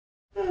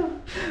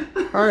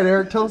All right,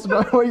 Eric, tell us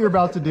about what you're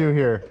about to do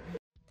here.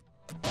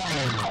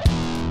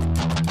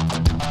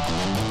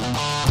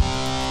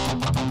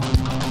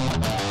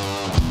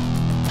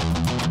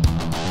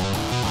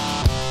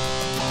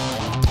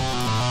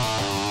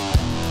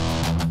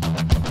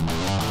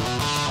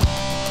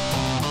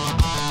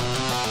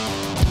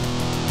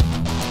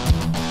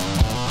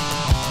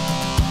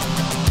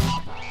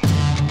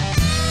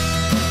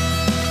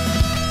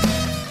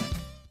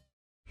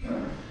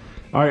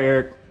 All right,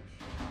 Eric,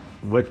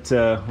 what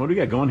do we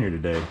got going here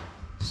today?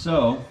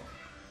 So,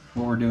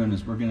 what we're doing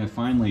is we're gonna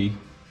finally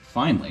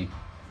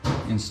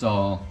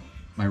install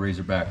my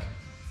Razorback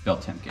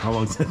belt temp cage. How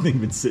long has that thing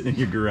been sitting in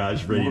your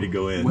garage ready to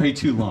go in? Way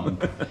too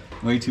long,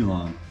 way too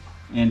long.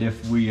 And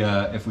if we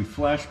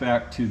flash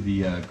back to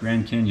the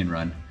Grand Canyon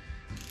run,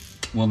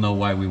 we'll know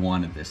why we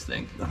wanted this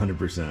thing.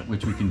 100%.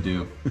 Which we can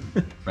do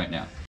right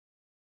now.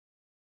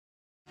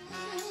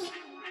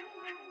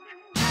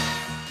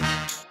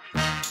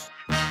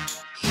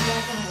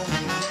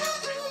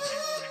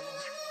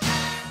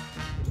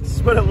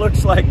 This is what it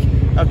looks like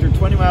after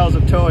 20 miles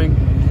of towing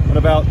and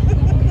about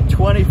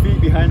 20 feet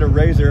behind a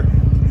Razor.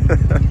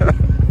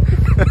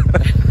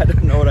 I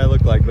don't know what I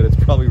look like, but it's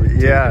probably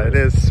ridiculous. Yeah, it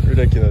is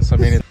ridiculous. I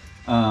mean,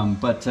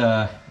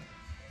 so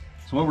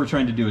what we're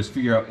trying to do is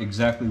figure out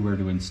exactly where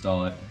to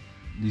install it.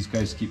 These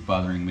guys keep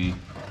bothering me.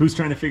 Who's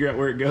trying to figure out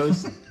where it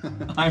goes?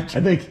 I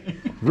think,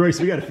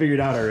 Royce, we got to figure it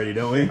out already,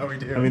 don't we? Oh, we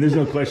do. I mean, there's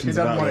no questions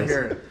about this. He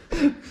doesn't want to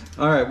hear it.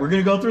 All right, we're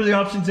gonna go through the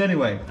options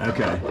anyway.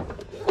 Okay.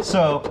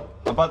 So,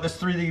 I bought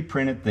this 3D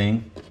printed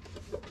thing.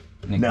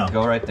 And it can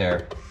go right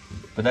there.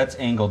 But that's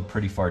angled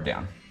pretty far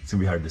down. It's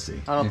gonna be hard to see.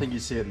 I don't think you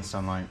see it in the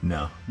sunlight.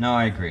 No. No,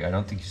 I agree. I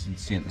don't think you can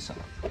see it in the sun.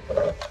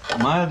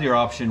 My other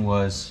option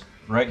was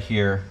right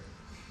here,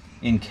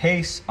 in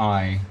case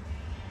I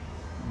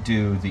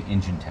do the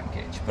engine temp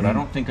gauge, but I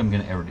don't think I'm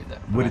gonna ever do that.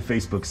 What did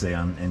Facebook say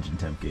on engine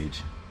temp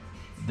gauge?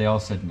 They all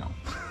said no.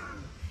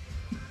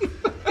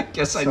 I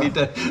guess I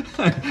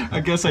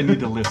need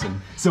to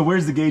listen. So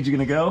where's the gauge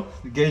gonna go?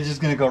 The gauge is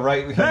gonna go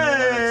right here Hey!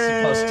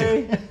 where it's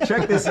supposed to.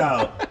 Check this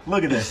out.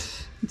 Look at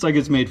this. It's like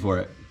it's made for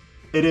it.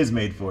 It is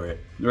made for it.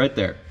 Right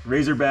there.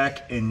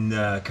 Razorback and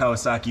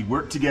Kawasaki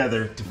worked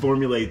together to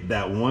formulate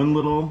that one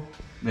little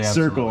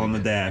circle on the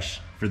dash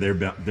for their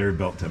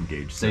belt temp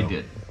gauge. So they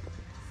did.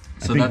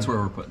 So that's where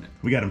we're putting it.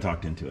 We got them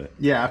talked into it.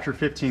 Yeah, after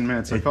 15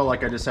 minutes, I felt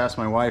like I just asked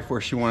my wife where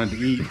she wanted to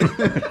eat.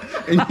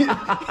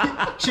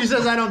 And she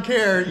says, I don't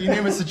care. You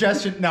name a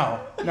suggestion.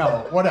 No.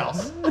 What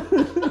else?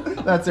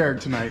 That's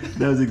Eric tonight.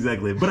 That was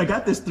exactly it. But I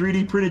got this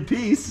 3D printed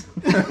piece.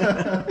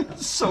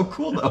 It's so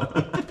cool though.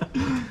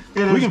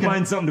 We can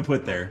find something to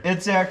put there.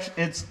 It's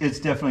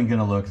definitely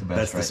gonna look the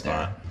best. That's the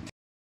right spot. There.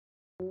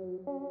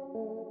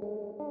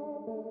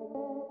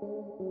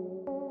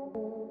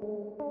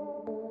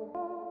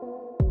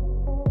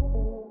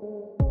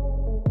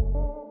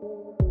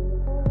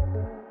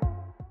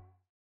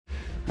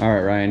 All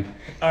right, Ryan.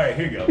 All right,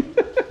 here you go.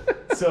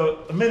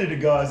 So a minute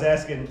ago, I was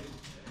asking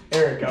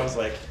Eric, I was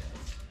like,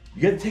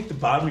 you got to take the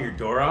bottom of your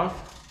door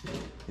off? And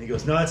he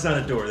goes, no, that's not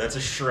a door, that's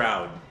a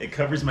shroud. It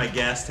covers my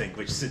gas tank,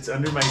 which sits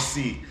under my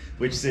seat,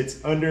 which sits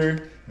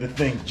under the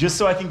thing, just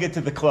so I can get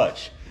to the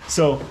clutch.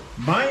 So,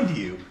 mind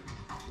you,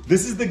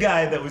 this is the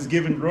guy that was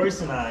giving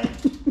Royce and I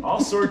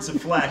all sorts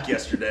of flack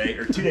yesterday,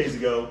 or 2 days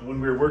ago, when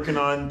we were working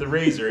on the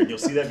Razor, and you'll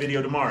see that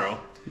video tomorrow.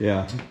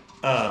 Yeah.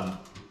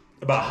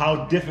 About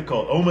how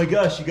difficult. Oh my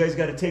gosh, you guys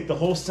got to take the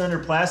whole center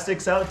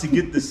plastics out to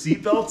get the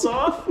seat belts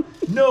off?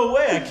 No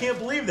way, I can't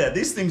believe that.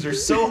 These things are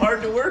so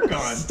hard to work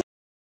on.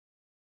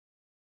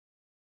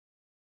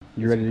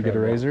 You ready to get a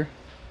Razor?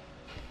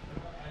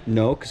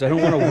 No, because I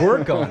don't want to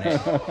work on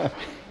it.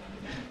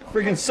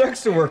 Freaking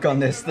sucks to work on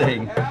this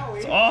thing.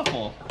 It's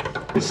awful.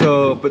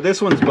 So, but this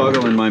one's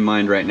boggling my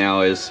mind right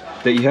now is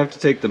that you have to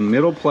take the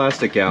middle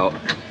plastic out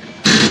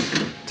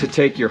to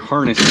take your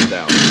harnesses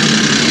out.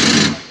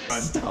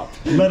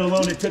 Let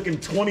alone it took him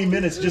 20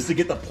 minutes just to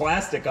get the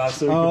plastic off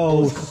so he could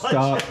pull his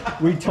clutch.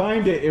 Stop. We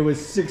timed it. It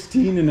was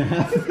 16 and a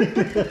half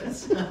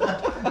minutes.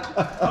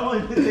 How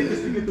long did it take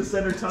us to get the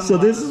center tunnel So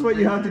this out? is what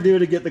you have to do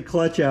to get the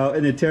clutch out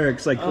in the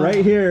Teryx. Like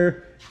right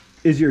here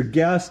is your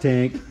gas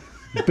tank.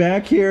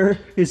 Back here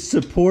is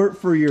support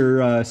for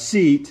your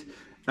seat.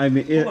 I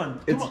mean, Come on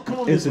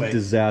it's this way. a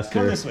disaster.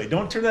 Come this way.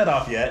 Don't turn that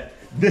off yet.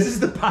 This is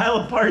the pile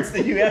of parts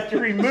that you have to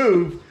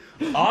remove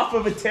off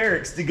of a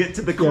Teryx to get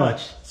to the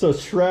clutch. Yeah. So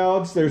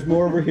shrouds, there's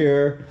more over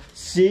here.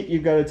 Seat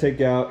you've got to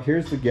take out.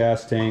 Here's the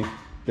gas tank.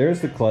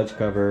 There's the clutch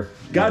cover.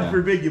 God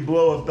forbid you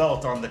blow a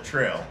belt on the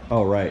trail.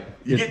 Oh, right.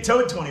 You get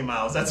towed 20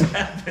 miles. That's what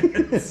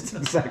happens. That's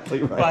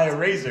exactly right. By a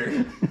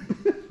Razor.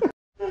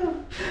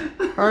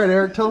 All right,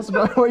 Eric, tell us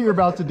about what you're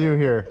about to do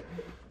here.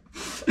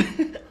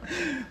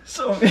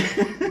 So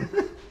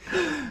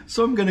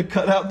I'm gonna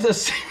cut out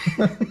this.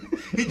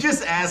 He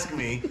just asked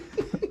me,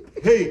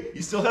 hey,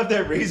 you still have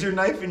that Razor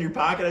knife in your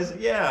pocket? I said,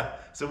 yeah.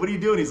 So what are you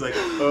doing? He's like,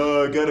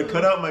 I gotta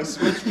cut out my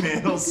switch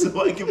panels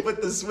so I can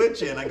put the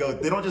switch in. I go,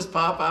 they don't just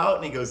pop out?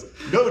 And he goes,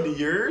 no, do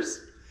yours?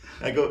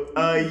 I go,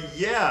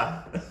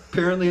 yeah.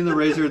 Apparently in the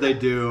Razor they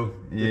do.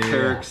 The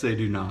Teryx they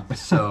do not.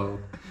 So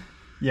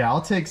Yeah,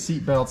 I'll take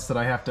seat belts that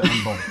I have to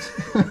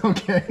unbolt.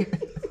 Okay.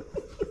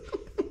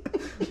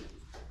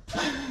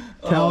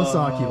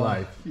 Kawasaki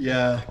life.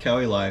 Yeah,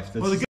 Cowie life.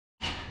 That's...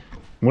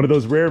 One of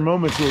those rare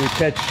moments where we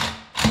catch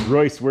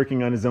Royce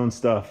working on his own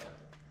stuff.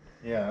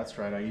 Yeah, that's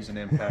right. I use an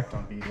impact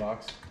on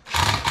beadlocks.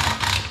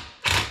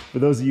 For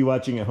those of you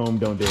watching at home,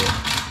 don't do it.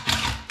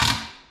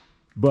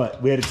 But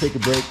we had to take a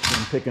break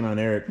from picking on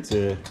Eric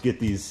to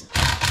get these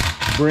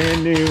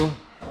brand new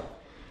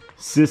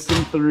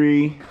System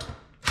 3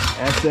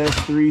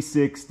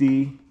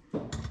 SS360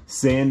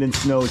 Sand and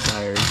Snow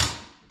Tires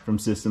from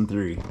System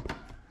 3.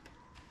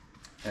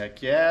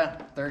 Heck yeah,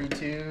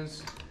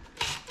 32s.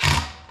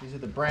 These are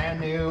the brand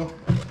new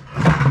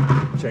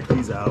Check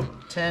these out.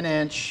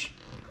 10-inch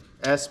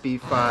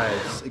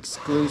SB5s,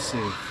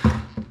 exclusive.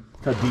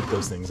 Look how deep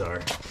those things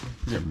are.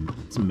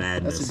 It's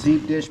madness. That's a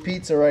deep dish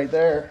pizza right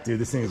there. Dude,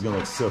 this thing is gonna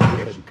look so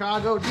good.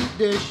 Chicago deep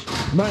dish.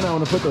 You might not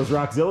want to put those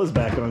Roxxzillas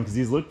back on because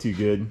these look too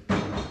good.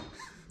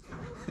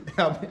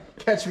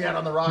 Catch me out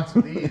on the rocks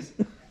with these.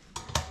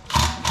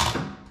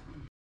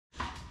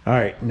 All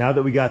right, now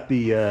that we got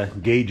the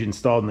gauge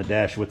installed in the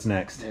dash, what's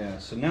next? Yeah,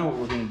 so now what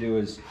we're going to do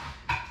is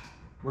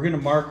we're going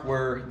to mark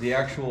where the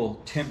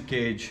actual temp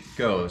gauge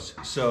goes.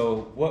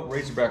 So what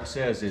Razorback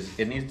says is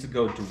it needs to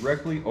go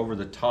directly over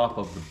the top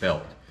of the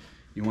belt.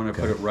 You want to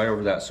put it right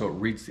over that so it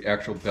reads the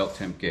actual belt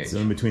temp gauge. So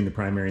in between the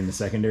primary and the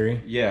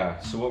secondary? Yeah,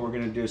 so what we're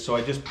going to do, so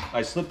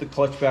I slipped the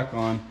clutch back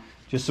on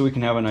just so we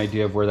can have an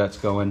idea of where that's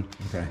going.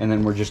 Okay. And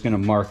then we're just going to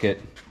mark it,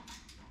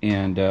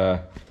 and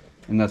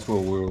that's where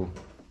we'll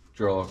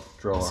draw a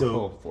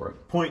hole for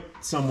it. Point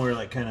somewhere,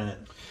 like kind of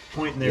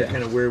point in there,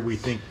 kind of where we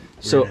think.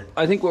 So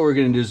I think what we're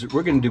going to do is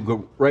we're going to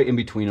go right in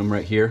between them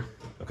right here.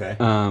 Okay.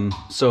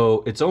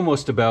 So it's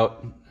almost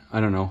about, I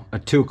don't know, a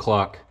 2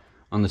 o'clock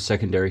on the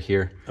secondary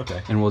here.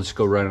 Okay. And we'll just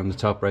go right on the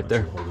top right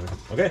there.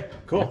 Okay,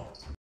 cool.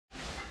 Yeah.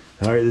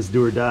 All right, this is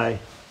do or die.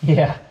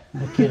 Yeah,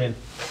 no kidding.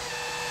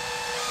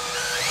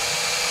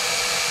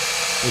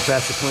 We're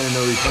past the point of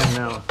no return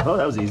now. Oh,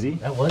 that was easy.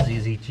 That was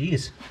easy.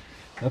 Jeez.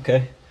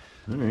 Okay.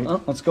 All right.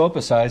 Well, let's go up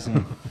a size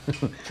and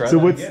try So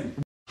that what's again.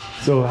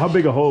 so how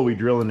big a hole are we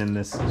drilling in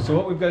this? So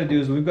what we've got to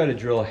do is we've got to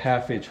drill a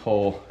 1/2-inch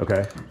hole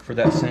Okay. for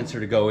that sensor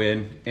to go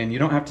in, and you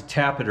don't have to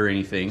tap it or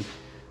anything.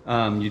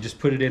 You just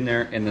put it in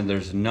there, and then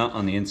there's a nut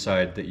on the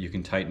inside that you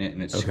can tighten it,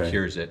 and it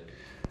secures it.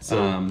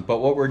 But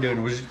what we're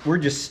doing is we're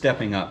just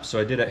stepping up.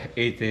 So I did an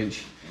 1/8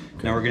 inch.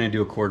 Okay. Now we're going to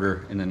do a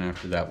 1/4, and then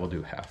after that we'll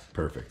do half.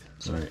 Perfect.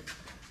 All right.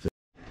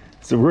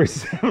 So Royce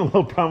is having a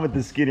little problem with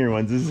the skinnier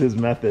ones. This is his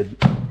method.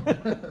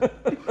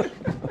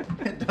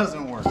 It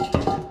doesn't work.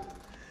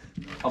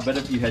 I'll bet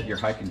if you had your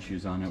hiking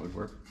shoes on, it would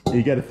work.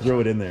 You got to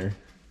throw it in there.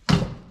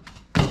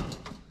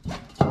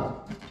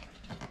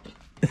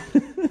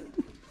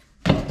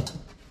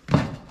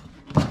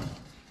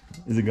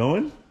 Is it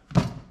going?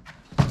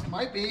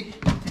 Might be.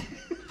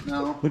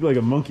 No. Look like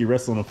a monkey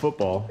wrestling a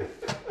football.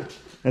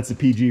 That's the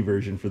PG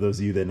version for those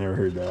of you that never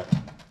heard that.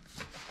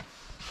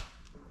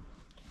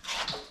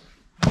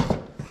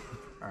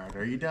 All right,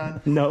 are you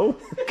done? No.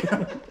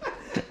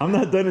 I'm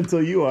not done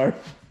until you are.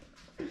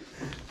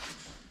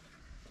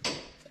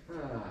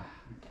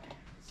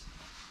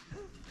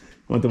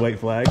 Want the white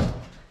flag?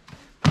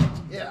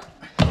 Yeah.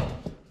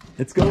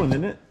 It's going,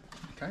 isn't it?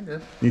 Kind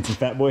of. Need some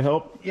fat boy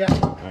help? Yeah.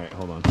 All right,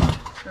 hold on.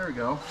 There we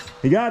go.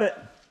 He got it.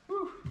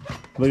 Whew.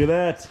 Look at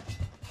that.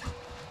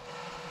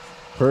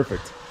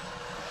 Perfect.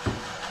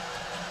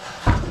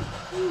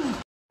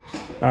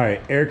 All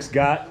right, Eric's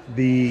got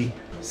the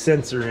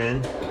sensor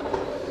in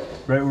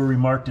right where we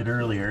marked it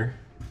earlier.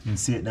 You can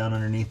see it down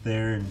underneath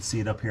there and see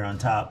it up here on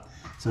top.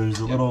 So there's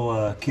a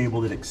little cable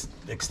that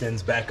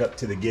extends back up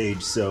to the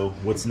gauge. So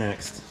what's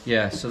next?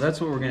 Yeah, so that's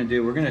what we're going to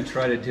do. We're going to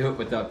try to do it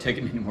without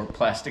taking any more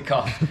plastic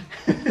off.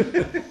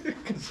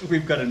 Because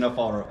we've got enough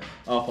off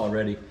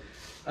already.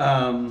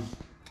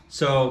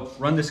 So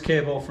run this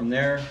cable from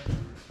there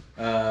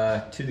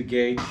to the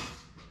gauge,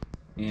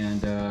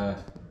 and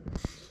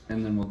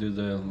then we'll do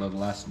the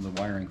last of the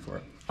wiring for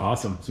it.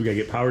 Awesome. So we got to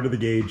get power to the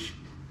gauge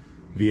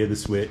via the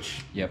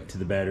switch to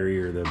the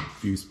battery or the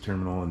fuse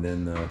terminal, and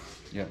then the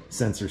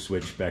sensor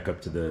switch back up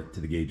to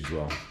the gauge as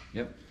well.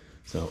 Yep.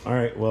 So all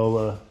right,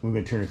 well we're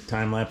going to turn a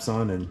time lapse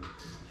on, and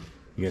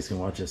you guys can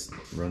watch us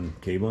run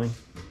cabling.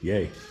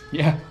 Yay.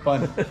 Yeah,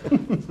 fun.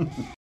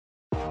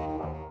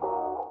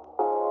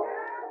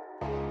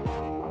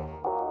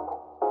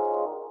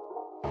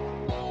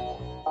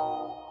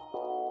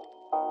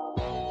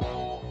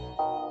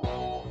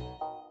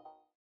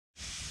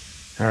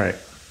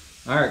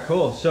 All right,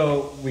 cool.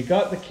 So we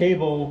got the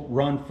cable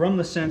run from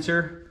the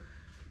sensor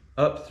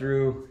up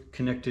through,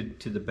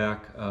 connected to the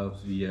back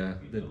of the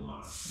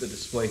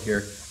display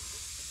here.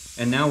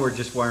 And now we're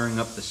just wiring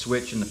up the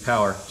switch and the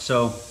power.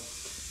 So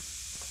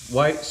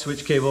white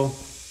switch cable,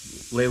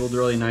 labeled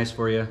really nice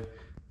for you,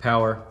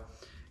 power.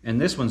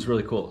 And this one's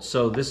really cool.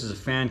 So this is a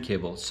fan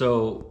cable.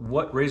 So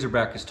what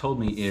Razorback has told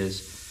me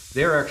is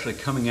they're actually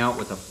coming out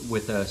with a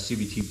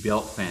CVT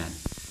belt fan.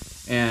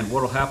 And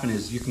what will happen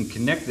is you can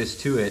connect this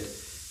to it,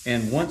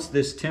 and once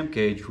this temp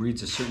gauge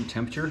reads a certain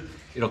temperature,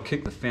 it'll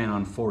kick the fan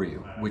on for you,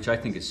 which I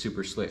think is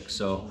super slick.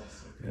 So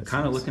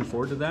kind of looking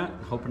forward to that.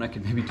 Hoping I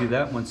can maybe do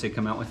that once they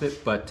come out with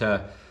it. But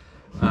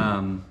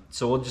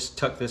so we'll just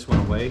tuck this one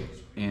away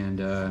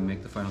and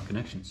make the final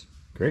connections.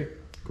 Great,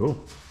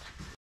 cool.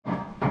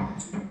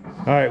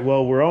 All right,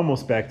 well, we're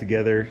almost back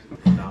together.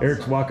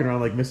 Eric's walking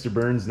around like Mr.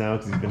 Burns now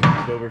because he's been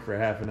hunched over for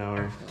half an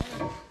hour.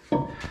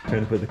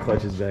 Trying to put the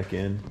clutches back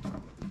in.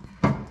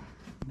 There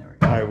we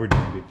go. All right, we're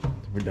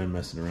done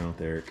messing around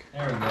with Eric.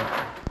 There we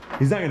go.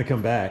 He's not going to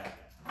come back.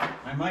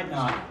 I might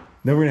not.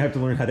 Then we're going to have to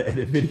learn how to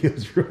edit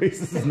videos, Royce.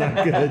 This is not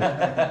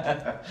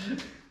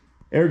good.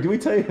 Eric, do we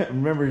tell you,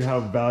 remember how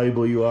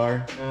valuable you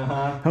are?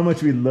 Uh-huh. How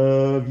much we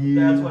love you?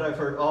 That's what I've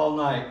heard all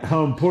night.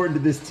 How important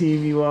to this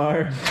team you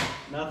are?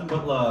 Nothing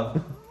but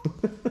love.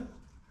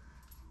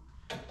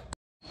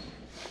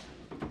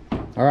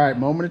 All right,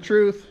 moment of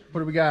truth.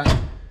 What do we got?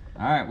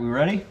 All right, we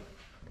ready?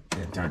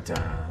 Dun,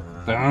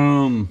 dun.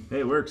 Boom. Hey,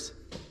 it works.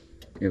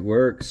 It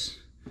works.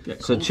 Yeah,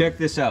 So cool. check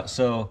this out.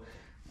 So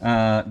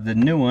the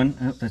new one,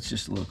 oh, that's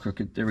just a little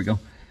crooked. There we go.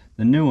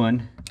 The new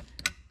one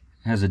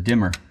has a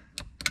dimmer.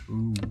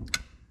 Ooh.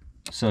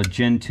 So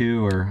Gen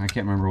 2, or I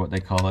can't remember what they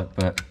call it,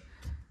 but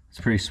it's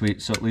pretty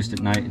sweet. So at least at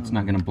night, it's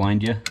not going to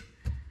blind you.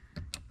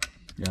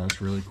 Yeah,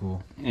 that's really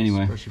cool.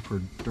 Anyway. Especially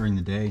for during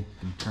the day, you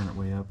can turn it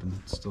way up and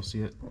still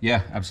see it.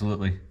 Yeah,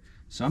 absolutely.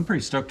 So I'm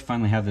pretty stoked to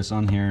finally have this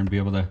on here and be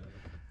able to,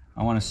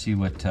 I want to see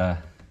what...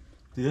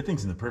 Dude, that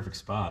thing's in the perfect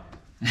spot.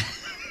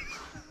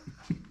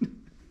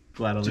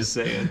 Glad I Just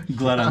saying.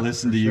 Glad I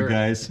listened to you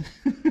guys.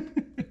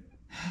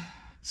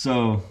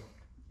 So,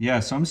 yeah,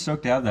 so I'm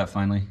stoked to have that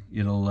finally.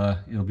 It'll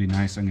be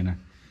nice. I'm gonna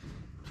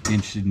be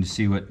interested to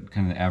see what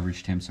kind of the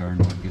average temps are and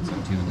what it gets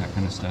up to and that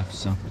kind of stuff.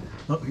 So,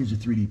 Oh, here's a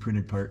 3D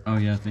printed part. oh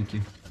yeah, thank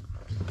you.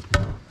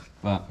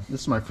 But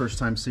This is my first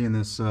time seeing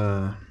this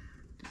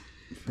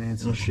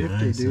fancy Looks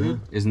shifty, nice, dude.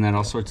 isn't that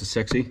all sorts of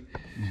sexy?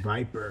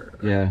 Viper.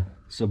 Yeah.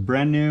 So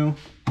brand new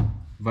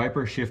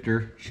Viper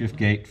shifter, shift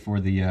gate for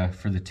the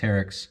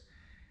Teryx,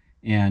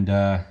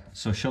 and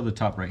so show the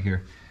top right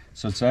here.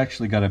 So it's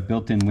actually got a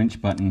built-in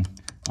winch button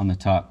on the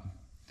top.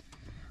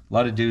 A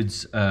lot of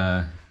dudes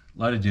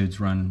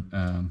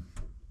run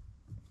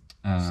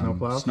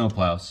Snowplows?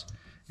 snowplows,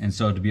 and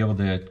so to be able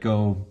to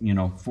go, you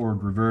know,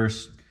 forward,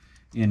 reverse,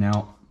 in,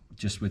 out,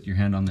 just with your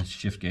hand on the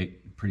shift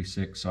gate, pretty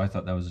sick. So I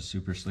thought that was a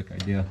super slick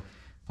idea.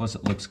 Plus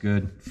it looks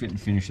good. Fit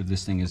and finish of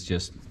this thing is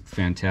just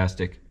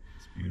fantastic.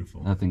 It's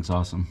beautiful. That thing's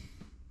awesome.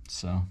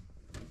 So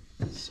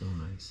So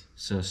nice.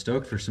 so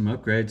stoked for some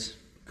upgrades.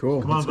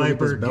 Cool. Come on, Let's go get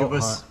this Viper.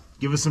 belt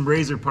Give us some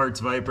razor parts,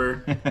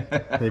 Viper.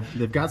 hot.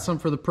 They've got some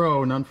for the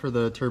Pro, none for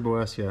the Turbo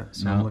S yet.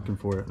 So I'm No. looking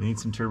for it. We need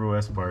some Turbo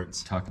S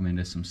parts. Talk them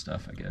into some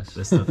stuff, I guess.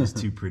 That stuff is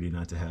too pretty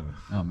not to have.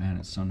 Oh man,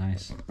 it's so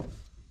nice.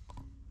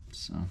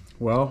 So,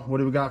 Well, what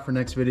do we got for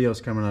next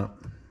videos coming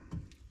up?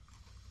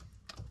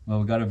 well,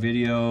 we got a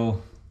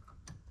video.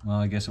 Well,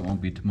 I guess it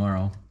won't be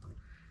tomorrow.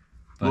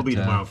 But, Will be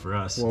tomorrow for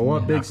us. Well,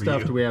 what not big for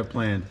stuff you. do we have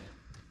planned?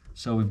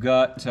 So we've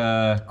got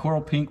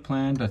Coral Pink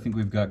planned. I think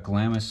we've got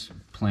Glamis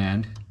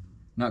planned.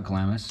 Not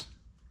Glamis.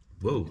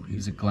 Whoa.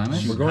 Is it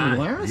Glamis? We're going to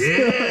Glarus?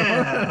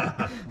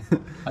 Yeah.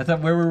 I thought,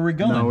 where were we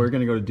going? No, we're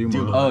going to go to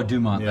Dumont. Oh,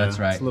 Dumont. Yeah, that's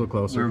right. it's a little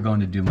closer. We were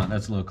going to Dumont.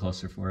 That's a little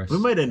closer for us. We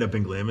might end up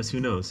in Glamis. Who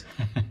knows?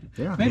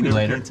 Yeah. Maybe Never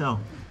later. Can't tell.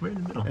 We're in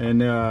the middle.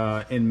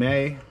 And in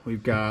May,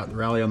 we've got the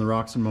Rally on the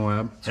Rocks in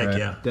Moab. Heck right.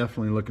 yeah.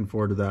 Definitely looking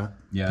forward to that.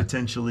 Yeah.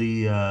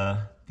 Potentially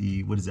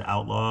the, what is it,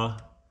 Outlaw?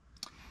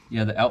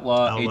 Yeah, the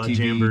Outlaw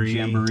ATV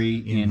Jamboree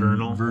in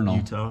Vernal,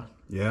 Utah.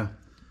 Yeah.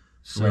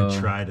 So We're going to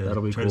try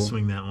that'll be to cool.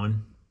 swing that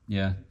one.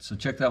 yeah, so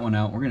check that one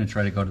out. We're gonna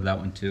try to go to that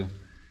one too,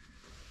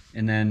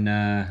 and then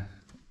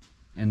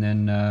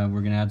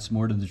we're gonna add some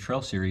more to the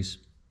trail series.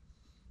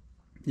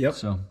 Yep.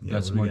 So Yeah,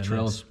 got some what more do we got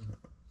trails.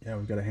 Yeah,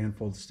 we've got a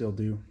handful to still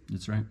do.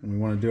 That's right. And we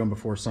want to do them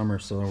before summer,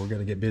 so we're going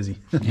to get busy.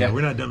 Yeah,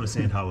 we're not done with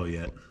Sand Hollow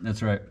yet.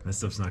 That's right. That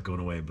stuff's not going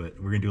away, but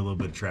we're going to do a little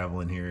bit of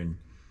travel in here and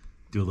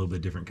do a little bit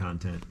of different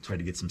content. Try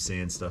to get some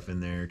sand stuff in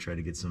there. Try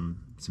to get some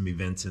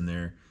events in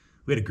there.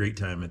 We had a great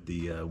time at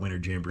the Winter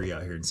Jamboree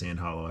out here in Sand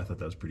Hollow. I thought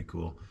that was pretty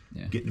cool.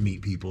 Yeah. Getting to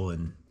meet people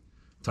and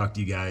talk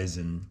to you guys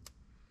and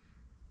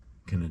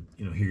kind of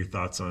hear your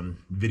thoughts on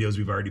videos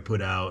we've already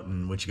put out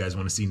and what you guys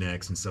want to see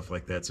next and stuff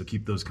like that. So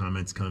keep those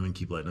comments coming.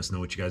 Keep letting us know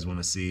what you guys want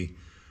to see,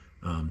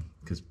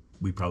 because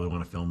we probably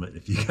want to film it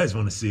if you guys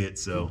want to see it.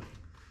 So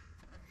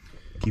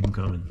keep them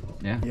coming.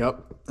 Yeah.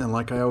 Yep. And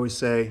like I always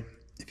say,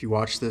 if you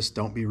watch this,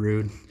 don't be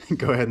rude.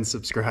 Go ahead and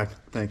subscribe.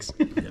 Thanks.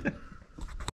 Yeah.